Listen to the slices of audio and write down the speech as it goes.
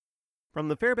From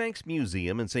the Fairbanks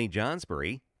Museum in St.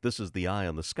 Johnsbury, this is the Eye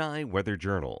on the Sky Weather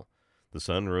Journal. The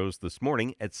sun rose this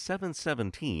morning at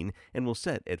 7:17 and will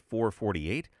set at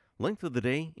 4:48, length of the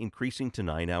day increasing to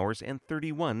 9 hours and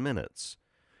 31 minutes.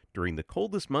 During the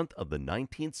coldest month of the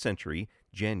 19th century,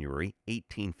 January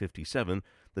 1857,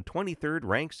 the 23rd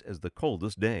ranks as the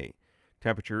coldest day.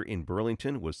 Temperature in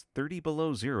Burlington was 30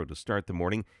 below zero to start the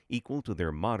morning, equal to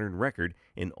their modern record,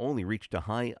 and only reached a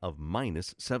high of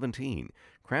minus 17.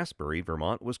 Craftsbury,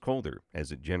 Vermont was colder,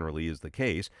 as it generally is the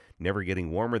case, never getting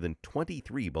warmer than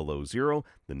 23 below zero.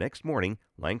 The next morning,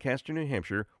 Lancaster, New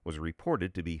Hampshire was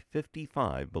reported to be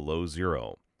 55 below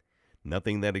zero.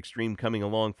 Nothing that extreme coming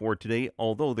along for today,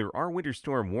 although there are winter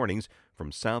storm warnings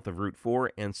from south of Route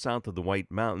 4 and south of the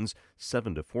White Mountains.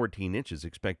 7 to 14 inches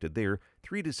expected there,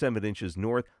 3 to 7 inches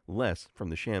north, less from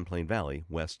the Champlain Valley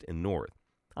west and north.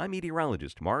 I'm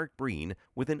meteorologist Mark Breen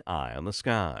with an eye on the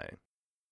sky.